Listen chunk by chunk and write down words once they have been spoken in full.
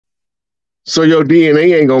So your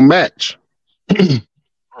DNA ain't gonna match.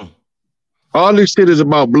 All this shit is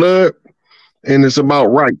about blood and it's about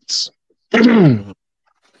rights. And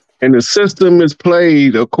the system is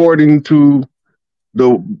played according to the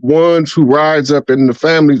ones who rise up in the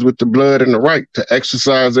families with the blood and the right to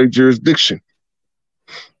exercise their jurisdiction.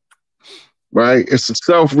 Right? It's a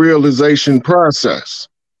self-realization process.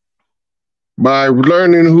 By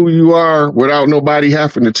learning who you are without nobody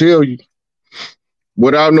having to tell you,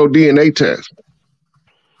 without no DNA test,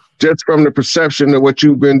 just from the perception of what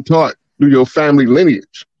you've been taught through your family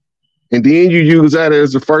lineage. And then you use that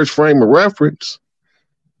as the first frame of reference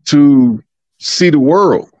to see the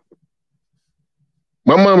world.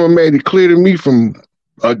 My mama made it clear to me from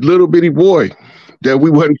a little bitty boy that we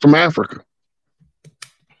wasn't from Africa.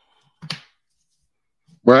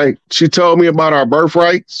 Right? She told me about our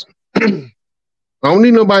birthrights. I don't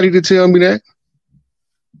need nobody to tell me that.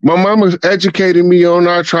 My mama educated me on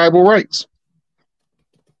our tribal rights.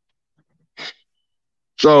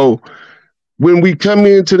 So when we come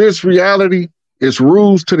into this reality, it's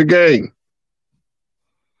rules to the game.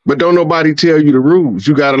 But don't nobody tell you the rules.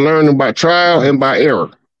 You got to learn them by trial and by error.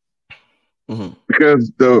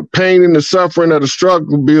 Because the pain and the suffering of the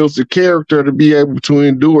struggle builds the character to be able to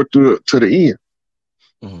endure to the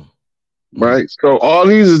end. Right? So all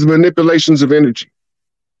these is manipulations of energy.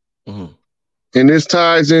 And this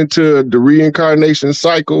ties into the reincarnation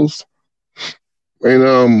cycles.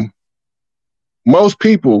 And most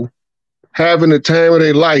people having the time of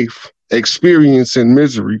their life experiencing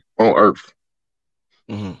misery on Earth.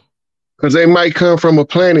 Because they might come from a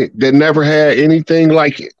planet that never had anything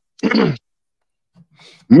like it.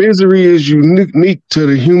 Misery is unique to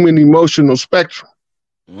the human emotional spectrum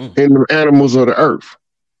and the animals of the Earth.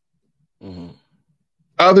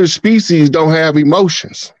 Other species don't have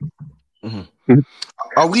emotions.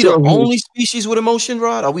 Are we the only species with emotion,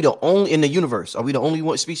 Rod? Are we the only in the universe? Are we the only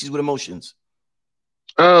one species with emotions?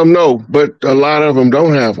 No, but a lot of them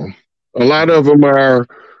don't have them. A lot of them are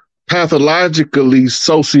pathologically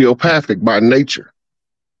sociopathic by nature.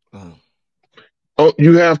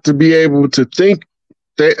 You have to be able to think,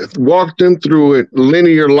 walk them through it,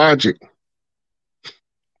 linear logic.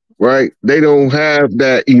 Right? They don't have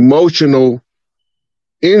that emotional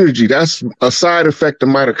energy. That's a side effect of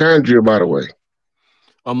mitochondria, by the way.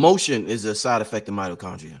 Emotion is a side effect of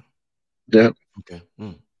mitochondria. Yeah. Okay.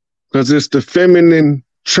 Because it's the feminine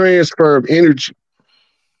transfer of energy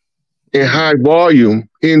in high volume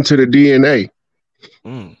into the DNA.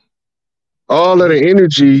 All of the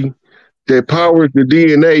energy that powers the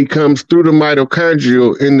DNA comes through the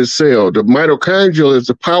mitochondrial in the cell. The mitochondrial is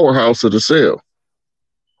the powerhouse of the cell.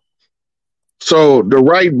 So the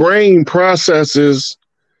right brain processes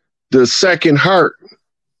the second heart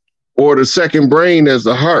or the second brain as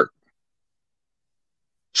the heart.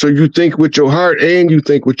 So you think with your heart and you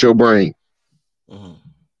think with your brain.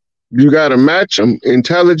 You got to match them,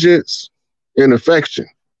 intelligence and affection.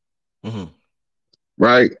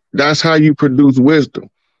 Right? That's how you produce wisdom.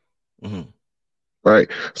 Right?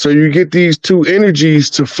 So you get these two energies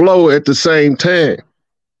to flow at the same time.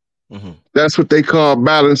 That's what they call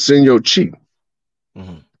balancing your chi.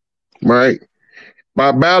 Right?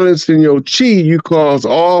 By balancing your chi, you cause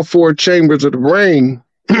all four chambers of the brain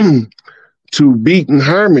to beat in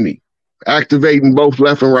harmony, activating both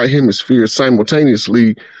left and right hemispheres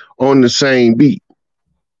simultaneously on the same beat.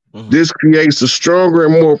 This creates a stronger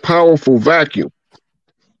and more powerful vacuum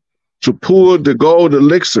to pull the gold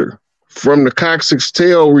elixir from the coccyx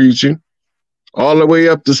tail region all the way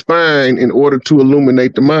up the spine in order to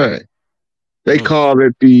illuminate the mind. They call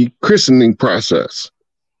it the christening process.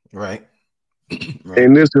 Right.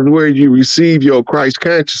 And this is where you receive your Christ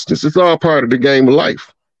consciousness. It's all part of the game of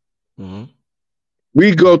life.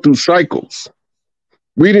 We go through cycles.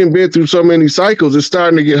 We didn't been through so many cycles. It's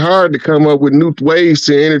starting to get hard to come up with new ways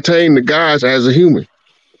to entertain the gods as a human.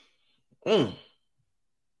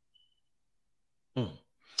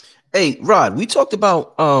 Hey, Rod, we talked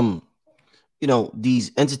about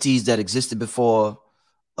these entities that existed before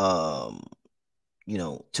Tahuti.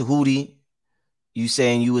 You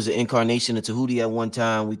saying you was an incarnation of Tahuti at one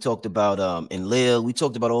time. We talked about Enlil. We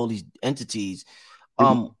talked about all these entities.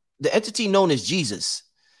 The entity known as Jesus,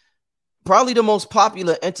 probably the most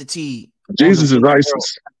popular entity. Jesus is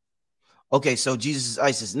Isis. Okay, so Jesus is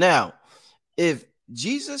Isis. Now, if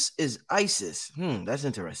Jesus is Isis, that's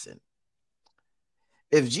interesting.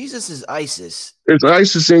 If Jesus is Isis, it's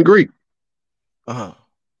Isis in Greek.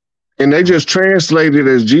 And they just translated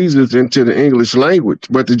as Jesus into the English language,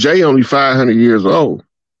 but the J only 500 years old.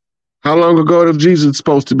 How long ago is Jesus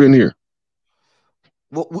supposed to have been here?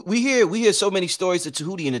 Well, we hear so many stories of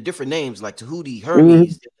Tahuti and the different names like Tahuti,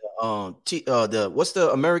 Hermes, What's the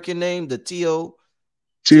American name? The Teo.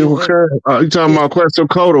 You talking about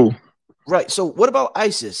Quetzalcoatl? Right. So what about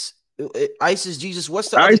Isis? Isis, Jesus. What's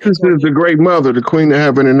the other Isis is the great mother, the queen of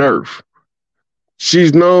heaven and earth.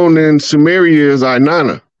 She's known in Sumeria as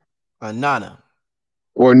Inanna. Inanna.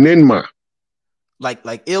 Or Ninma. Like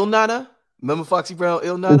Ilnana? Remember Foxy Brown,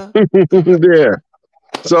 Ilnana? Yeah.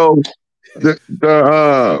 So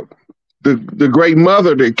the great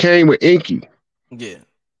mother that came with Enki. Yeah.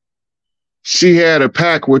 She had a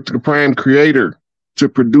pact with the prime creator to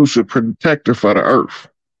produce a protector for the earth.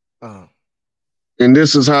 And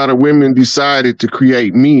this is how the women decided to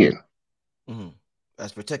create men.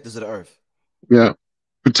 As protectors of the earth. Yeah.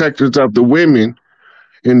 Protectors of the women.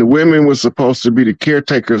 And the women were supposed to be the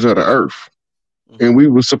caretakers of the earth. And we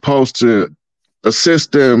were supposed to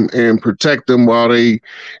assist them and protect them while they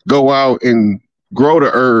go out and grow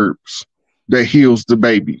the herbs that heals the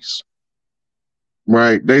babies.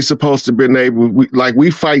 Right? They supposed to been able,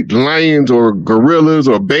 we fight lions or gorillas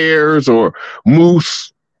or bears or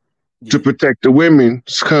moose to protect the women,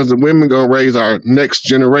 because the women gonna raise our next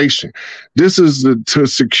generation. This is to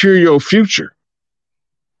secure your future.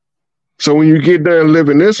 So when you get done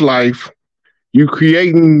living this life, you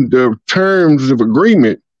creating the terms of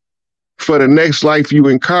agreement for the next life you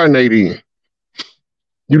incarnate in.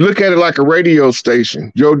 You look at it like a radio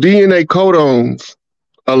station. Your DNA codons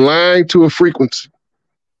align to a frequency.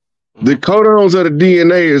 The codons of the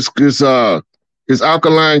DNA is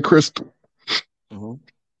alkaline crystal.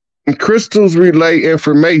 And crystals relay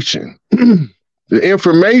information. The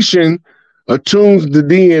information attunes the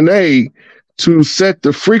DNA to set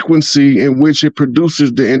the frequency in which it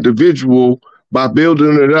produces the individual by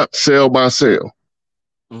building it up cell by cell.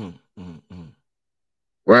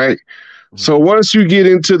 Right? So once you get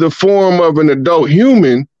into the form of an adult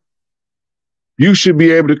human, you should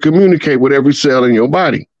be able to communicate with every cell in your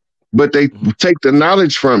body. But they take the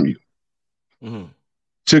knowledge from you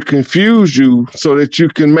to confuse you so that you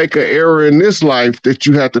can make an error in this life that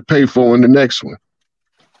you have to pay for in the next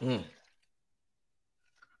one.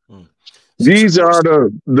 These are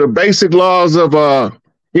the basic laws of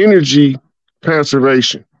energy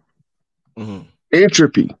conservation.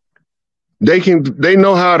 Entropy. They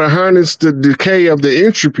know how to harness the decay of the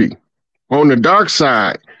entropy on the dark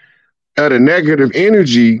side of the negative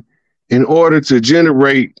energy in order to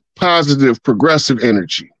generate positive progressive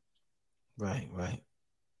energy.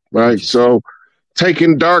 Right. So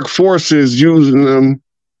taking dark forces, using them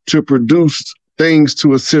to produce things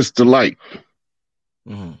to assist the light.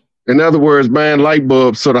 In other words, buying light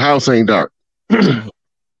bulbs so the house ain't dark.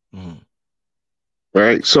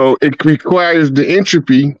 Right. So it requires the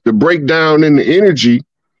entropy, the breakdown in the energy,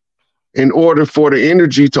 in order for the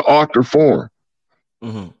energy to alter form.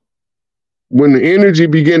 When the energy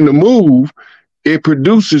begins to move, it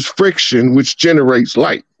produces friction, which generates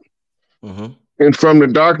light. And from the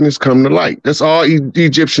darkness come the light. That's all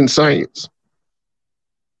Egyptian science.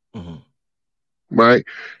 Right.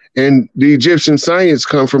 And the Egyptian science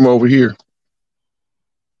come from over here.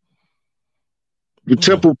 The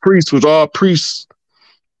temple priests was all priests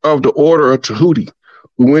of the order of Tahuti,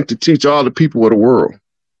 who went to teach all the people of the world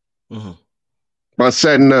by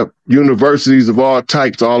setting up universities of all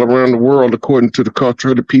types all around the world according to the culture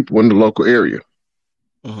of the people in the local area.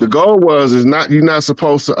 The goal you're not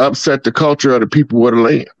supposed to upset the culture of the people of the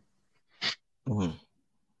land.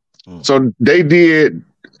 So they did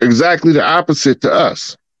exactly the opposite to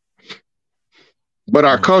us. But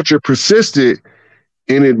our culture persisted,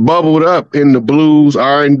 and it bubbled up in the blues,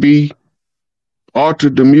 R&B,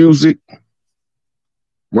 altered the music,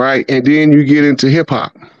 right? And then you get into hip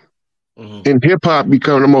hop. And hip hop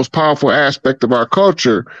become the most powerful aspect of our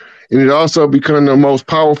culture. And it also become the most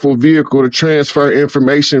powerful vehicle to transfer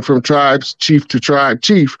information from tribes chief to tribe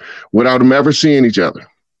chief without them ever seeing each other.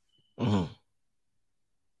 Put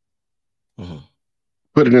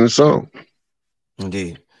it in a song.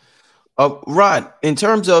 Indeed. Rod, in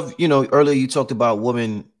terms of, earlier you talked about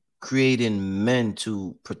women creating men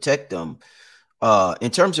to protect them.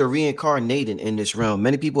 In terms of reincarnating in this realm,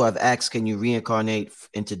 many people have asked, can you reincarnate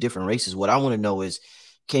into different races? What I want to know is,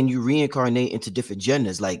 can you reincarnate into different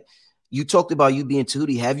genders? Like you talked about you being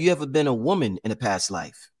Tahuti. Have you ever been a woman in a past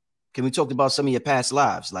life? Can we talk about some of your past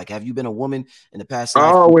lives? Like, have you been a woman in the past life? I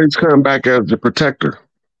always come back as the protector.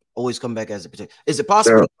 Always come back as a protector. Is it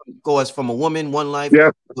possible to go as from a woman one life?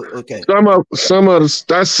 Yeah. Okay. That's some of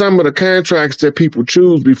the contracts that people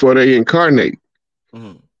choose before they incarnate.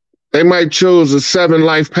 They might choose a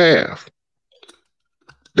 7-life path.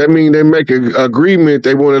 That means they make an agreement.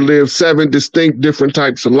 They want to live 7 distinct different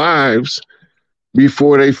types of lives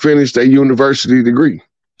before they finish their university degree.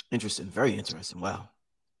 Interesting. Very interesting. Wow.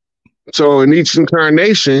 So in each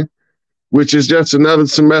incarnation, which is just another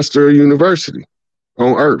semester of university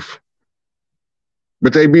on Earth,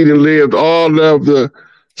 but they be lived all of the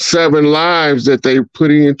 7 lives that they put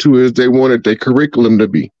into as they wanted their curriculum to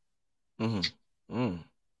be. Mm-hmm. Mm.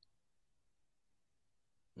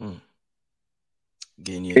 Mm.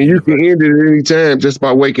 And you can end it at any time just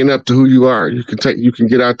by waking up to who you are. You can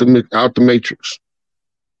get out the matrix.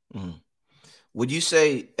 Mm. Would you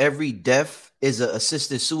say every death is an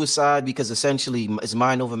assisted suicide because essentially it's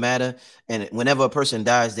mind over matter, and whenever a person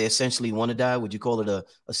dies, they essentially want to die? Would you call it a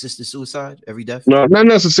assisted suicide? Every death? No, not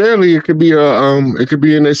necessarily. It could be it could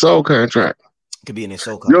be in their soul contract. It could be in their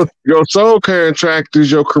soul contract. Your soul contract is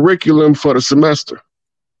your curriculum for the semester.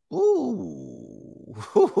 Ooh.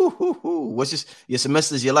 What's your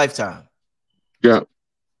semester is your lifetime? Yeah.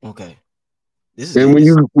 Okay. And when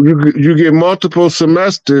you get multiple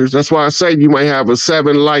semesters, that's why I say you might have a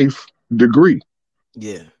 7 life degree.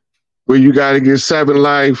 Yeah. Where you got to get 7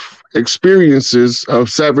 life experiences of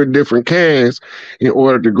 7 different kinds in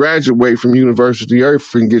order to graduate from University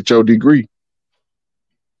Earth and get your degree.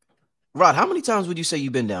 Rod, how many times would you say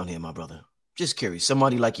you've been down here, my brother? Just curious.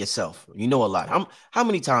 Somebody like yourself, you know a lot. How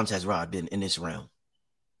many times has Rod been in this realm?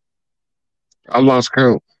 I lost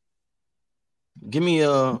count. Give me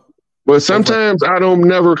a. But sometimes I don't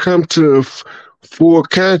never come to full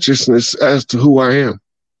consciousness as to who I am.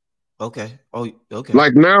 Okay. Oh, okay.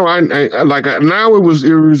 Like now, now it was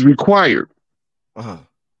required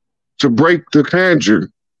to break the conjure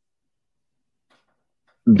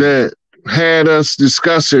that had us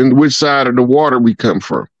discussing which side of the water we come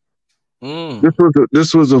from.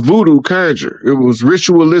 This was a voodoo conjure. It was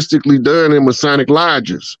ritualistically done in Masonic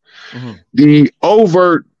lodges. The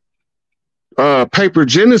overt paper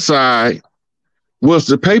genocide was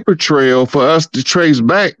the paper trail for us to trace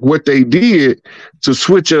back what they did to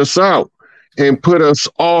switch us out and put us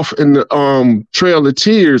off in the Trail of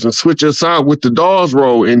Tears and switch us out with the Dawes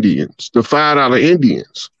Roll Indians, the $5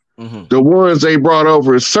 Indians, the ones they brought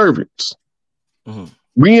over as servants.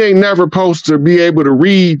 We ain't never supposed to be able to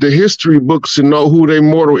read the history books and know who their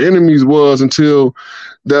mortal enemies was until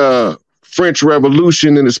the French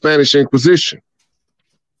Revolution and the Spanish Inquisition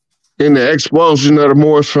and the expulsion of the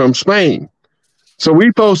Moors from Spain. So we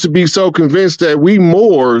supposed to be so convinced that we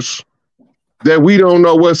Moors that we don't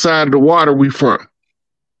know what side of the water we from.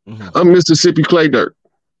 I'm Mississippi clay dirt.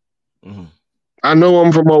 I know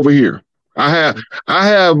I'm from over here. I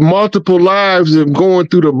have multiple lives of going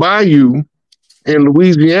through the bayou in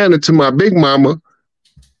Louisiana to my big mama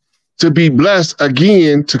to be blessed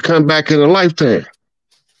again to come back in a lifetime.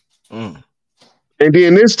 And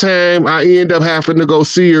then this time I end up having to go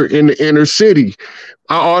see her in the inner city.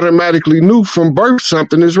 I automatically knew from birth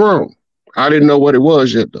something is wrong. I didn't know what it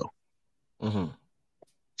was yet though.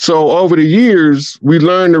 So over the years, we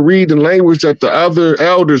learned to read the language that the other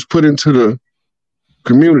elders put into the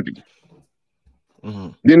community.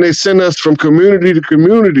 Then they sent us from community to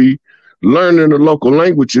community, learning the local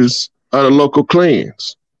languages of the local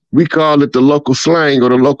clans. We call it the local slang or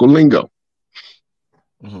the local lingo.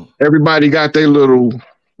 Everybody got their little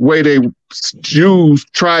way they use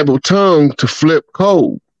tribal tongue to flip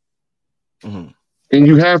code. And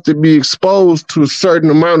you have to be exposed to a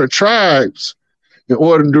certain amount of tribes in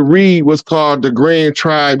order to read what's called the Grand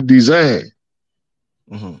Tribe Design.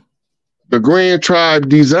 The Grand Tribe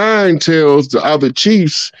Design tells the other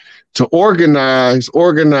chiefs to organize,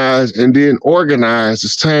 and then organize.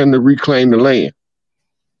 It's time to reclaim the land.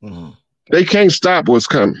 They can't stop what's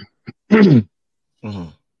coming.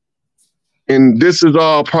 And this is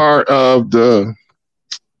all part of the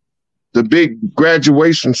big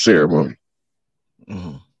graduation ceremony.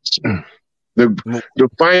 The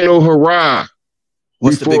final hurrah.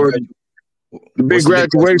 What's before the big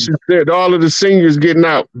graduation said all of the seniors getting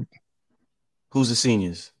out. Who's the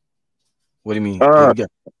seniors? What do you mean?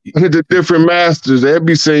 The different masters, they'll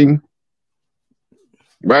be singing.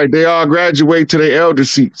 Right? They all graduate to their elder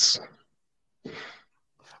seats.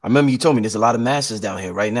 I remember you told me there's a lot of masters down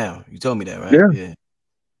here right now. You told me that, right? Yeah.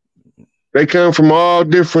 They come from all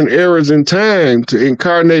different eras in time to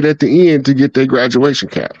incarnate at the end to get their graduation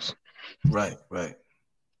caps. Right.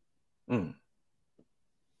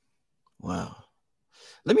 Wow.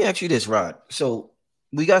 Let me ask you this, Rod. So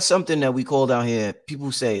we got something that we call down here.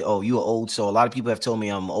 People say, oh, you're an old soul. A lot of people have told me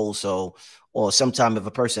I'm an old soul. Or sometime if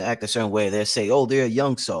a person act a certain way, they'll say, oh, they're a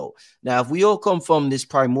young soul. Now, if we all come from this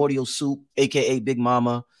primordial soup, aka Big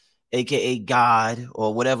Mama, aka God,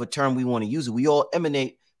 or whatever term we want to use it, we all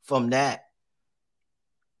emanate from that.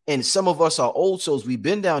 And some of us are old souls. We've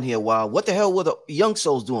been down here a while. What the hell were the young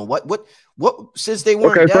souls doing? What since they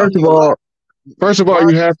weren't down here? First of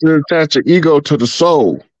all, you have to attach an ego to the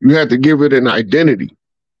soul. You have to give it an identity.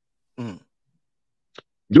 Mm.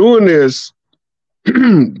 Doing this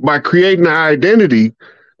by creating an identity,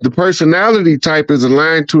 the personality type is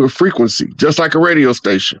aligned to a frequency, just like a radio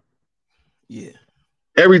station. Yeah.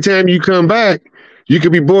 Every time you come back, you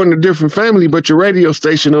could be born in a different family, but your radio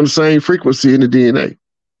station on the same frequency in the DNA.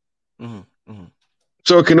 Mm-hmm. Mm-hmm.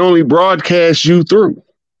 So it can only broadcast you through.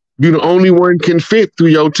 You're the only one can fit through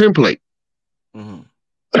your template.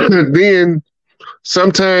 Mm-hmm. Then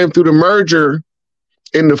sometime through the merger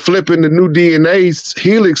and the flipping the new DNA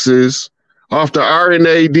helixes off the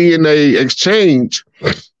RNA DNA exchange,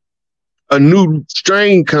 a new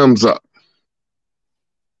strain comes up,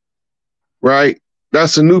 right?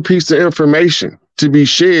 That's a new piece of information to be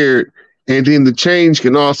shared, and then the change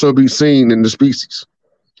can also be seen in the species.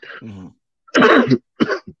 Mm-hmm.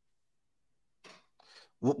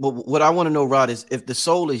 What I want to know, Rod, is if the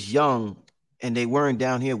soul is young and they weren't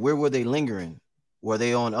down here, where were they lingering? Were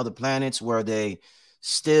they on other planets? Were they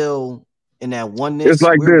still in that oneness? It's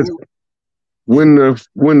like this. When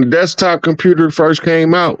the desktop computer first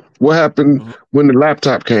came out, what happened when the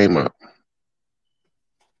laptop came out?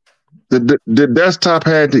 The desktop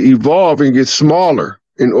had to evolve and get smaller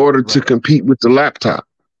in order to compete with the laptop.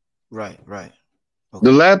 Right. Okay.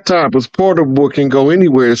 The laptop is portable, can go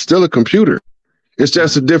anywhere. It's still a computer. It's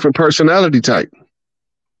just a different personality type.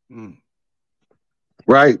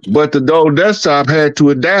 Right? But the old desktop had to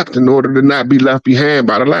adapt in order to not be left behind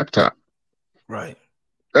by the laptop. Right.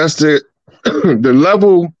 That's the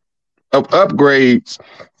level of upgrades.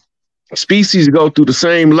 Species go through the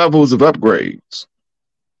same levels of upgrades.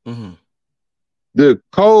 Mm-hmm. The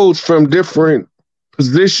codes from different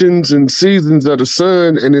positions and seasons of the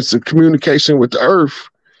sun, and it's a communication with the earth,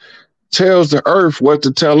 tells the earth what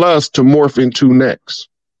to tell us to morph into next.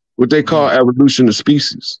 What they call evolution of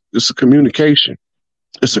species. It's a communication.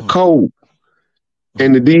 It's a code.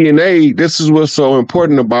 And the DNA, this is what's so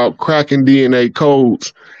important about cracking DNA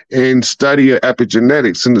codes and study of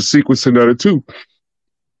epigenetics and the sequencing of the two.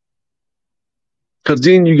 Because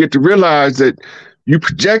then you get to realize that you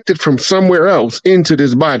projected from somewhere else into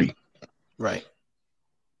this body. Right.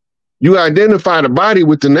 You identify the body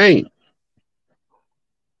with the name.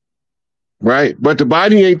 Right? But the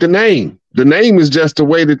body ain't the name. The name is just the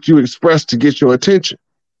way that you express to get your attention.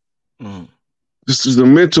 This is a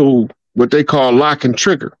mental, what they call lock and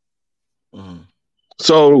trigger.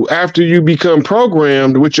 So after you become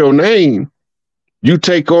programmed with your name, you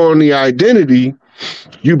take on the identity,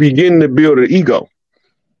 you begin to build an ego.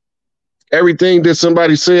 Everything that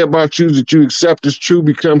somebody say about you that you accept as true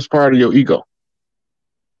becomes part of your ego.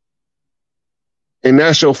 And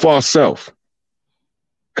that's your false self.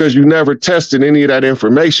 Because you never tested any of that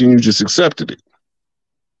information, you just accepted it.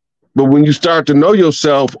 But when you start to know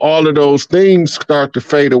yourself, all of those things start to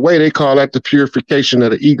fade away. They call that the purification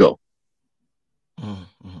of the ego.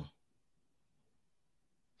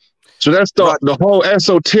 So that's the whole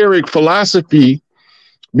esoteric philosophy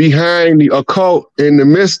behind the occult and the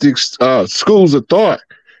mystics schools of thought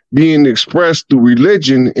being expressed through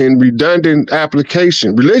religion and redundant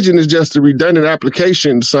application. Religion is just a redundant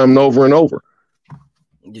application to something over and over.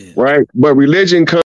 Yeah. Right? But religion comes